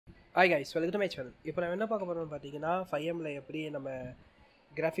Hi guys, welcome to my channel. இப்போ நான் என்ன பார்க்க போறோம்னு பார்த்தீங்கன்னா Fivemல எப்படி நம்ம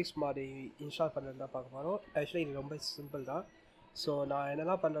கிராஃபிக்ஸ் மாதிரி இன்ஸ்டால் பண்ணுறதுன்னு தான் பார்க்க போகிறோம். ஆக்சுவலி இது ரொம்ப சிம்பிள் தான். ஸோ நான்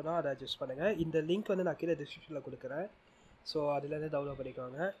என்னெல்லாம் பண்ணுறேனோ அதை அட்ஜஸ்ட் பண்ணுங்கள். இந்த லிங்க் வந்து நான் கீழே டிஸ்கிரிப்ஷனில் கொடுக்குறேன். ஸோ அதுலேருந்து டவுன்லோட்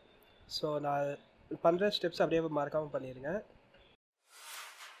பண்ணிக்கோங்க. ஸோ நான் பண்ணுற ஸ்டெப்ஸ் அப்படியே மறக்காமல் பண்ணிடுங்க.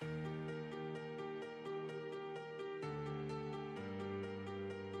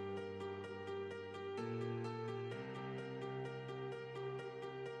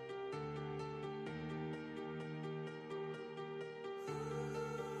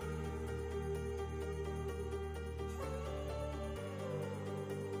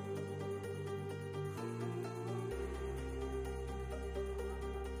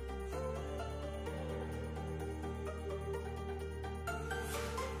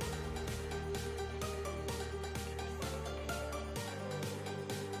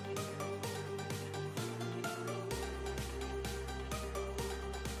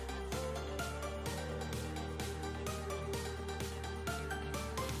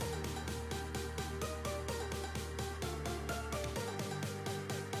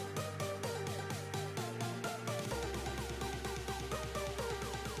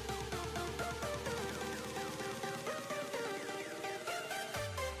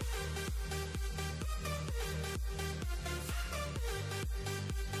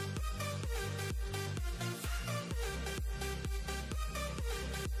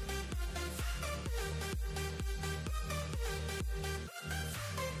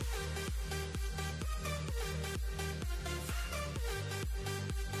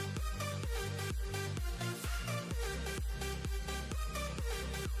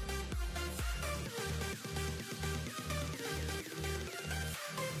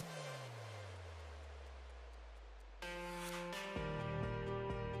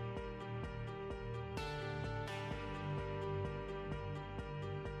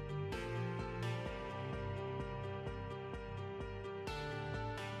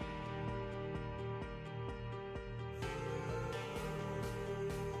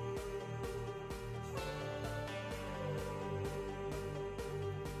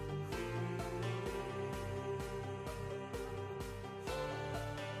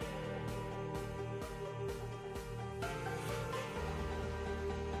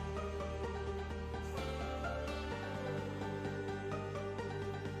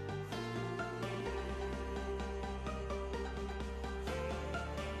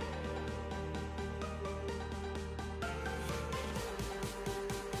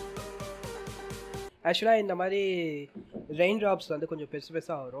 ஆக்சுவலாக இந்த மாதிரி ரெயின் ட்ராப்ஸ் வந்து கொஞ்சம்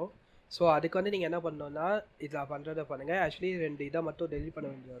பெருசாக வரும். ஸோ அதுக்கு வந்து நீங்கள் என்ன பண்ணணுன்னா இதில் பண்ணுறதை பண்ணுங்கள். ஆக்சுவலி 2 இதை மட்டும் டெலிட் பண்ண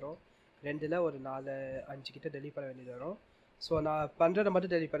வேண்டியது வரும். 2ல் ஒரு 4-5 கிட்ட டெலிட் பண்ண வேண்டியது வரும். ஸோ நான் பண்ணுறதை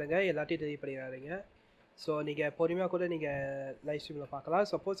மட்டும் டெலிட் பண்ணுங்கள், எல்லாத்தையும் டெலிட் பண்ணிடாதீங்க. ஸோ நீங்கள் பொறுமையாக கூட நீங்கள் லைவ் ஸ்ட்ரீமில் பார்க்கலாம்.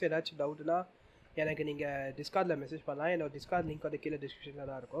 சப்போஸ் ஏதாச்சும் டவுட்னா எனக்கு நீங்கள் டிஸ்கார்டில் மெசேஜ் பண்ணலாம். என்னோட டிஸ்கார்ட் லிங்க் வந்து கீழே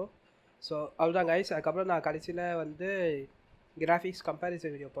டிஸ்கிரிப்ஷனில் தான் இருக்கும். ஸோ அவ்வளோதான் கைஸ். அதுக்கப்புறம் நான் கடைசியில் வந்து கிராஃபிக்ஸ்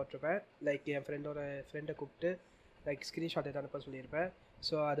கம்பேரிசன் வீடியோ போட்டிருப்பேன். லைக் என் ஃப்ரெண்டை கூப்பிட்டு லைக் ஸ்க்ரீன்ஷாட் எடுத்து அனுப்ப சொல்லியிருப்பேன்.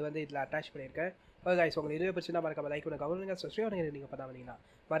 ஸோ அது வந்து இதில் அட்டாச் பண்ணியிருக்கேன். ஓகே கைஸ், உங்களுக்கு இதுவே பிடிச்சிருந்தா மறக்காம லைக் பண்ணுங்க, கவனிங்க, சப்ஸ்கிரைப் பண்ணுங்க. நீங்கள் பண்ண வந்தீங்கன்னா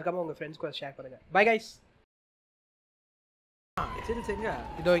மறக்காம உங்கள் ஃப்ரெண்ட்ஸ் கூட ஷேர் பண்ணுங்கள். Bye guys.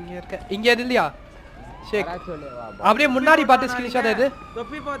 இதோ இங்கே இருக்க, இங்கே எது இல்லையா ஷேக், அப்படியே முன்னாடி பார்த்து ஸ்க்ரீன்ஷாட் எது,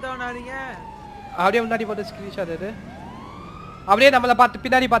 அப்படியே முன்னாடி பார்த்து ஸ்க்ரீன்ஷாட் எது, அப்படியே நம்மளை பார்த்து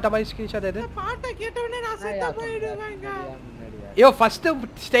பின்னாடி பார்த்த மாதிரி ஸ்க்ரீன்ஷாட் எது. ஐயோ ஃபர்ஸ்ட்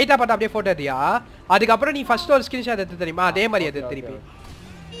ஸ்ட்ரைட்டா பார்த்து அப்படியே போட்டோ எடுத்தியா, அதுக்கப்புறம் நீ ஃபர்ஸ்ட் ஒரு ஸ்கிரீன்ஷாட் எடுத்து தெரியுமா, அதே மாதிரி எது திருப்பி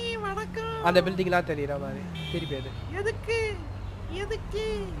அந்த பில்டிங்லாம் தெரியுற மாதிரி திருப்பி எது. எதுக்கு எதுக்கு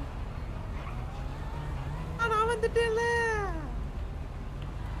நான் வந்துட்டேன்ல,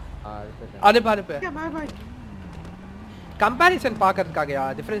 அனுப்பு அனுப்பு. கம்பேரிசன் பார்க்கறதுக்காகயா,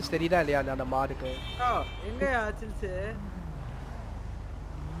 டிஃபரன்ஸ் தெரியுதா இல்லையா அந்த மார்க்கு. எங்கயா சில்ஸ்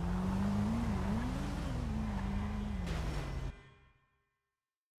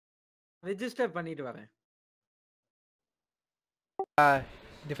ரெஜிஸ்டர் பண்ணிட்டு வரேன்.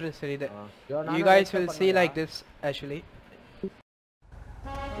 difference தெரியுது. You guys will see like this actually.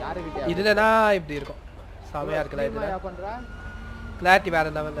 இதுலனா இப்படி இருக்கும், செமையா இருக்குல. இதுல கிளாரிட்டி வேற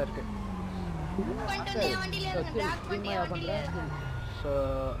லெவல்ல இருக்கு. So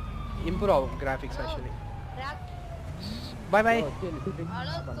improve ஆகும் graphics actually. Bye bye.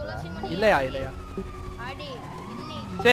 இல்லையா இல்லையா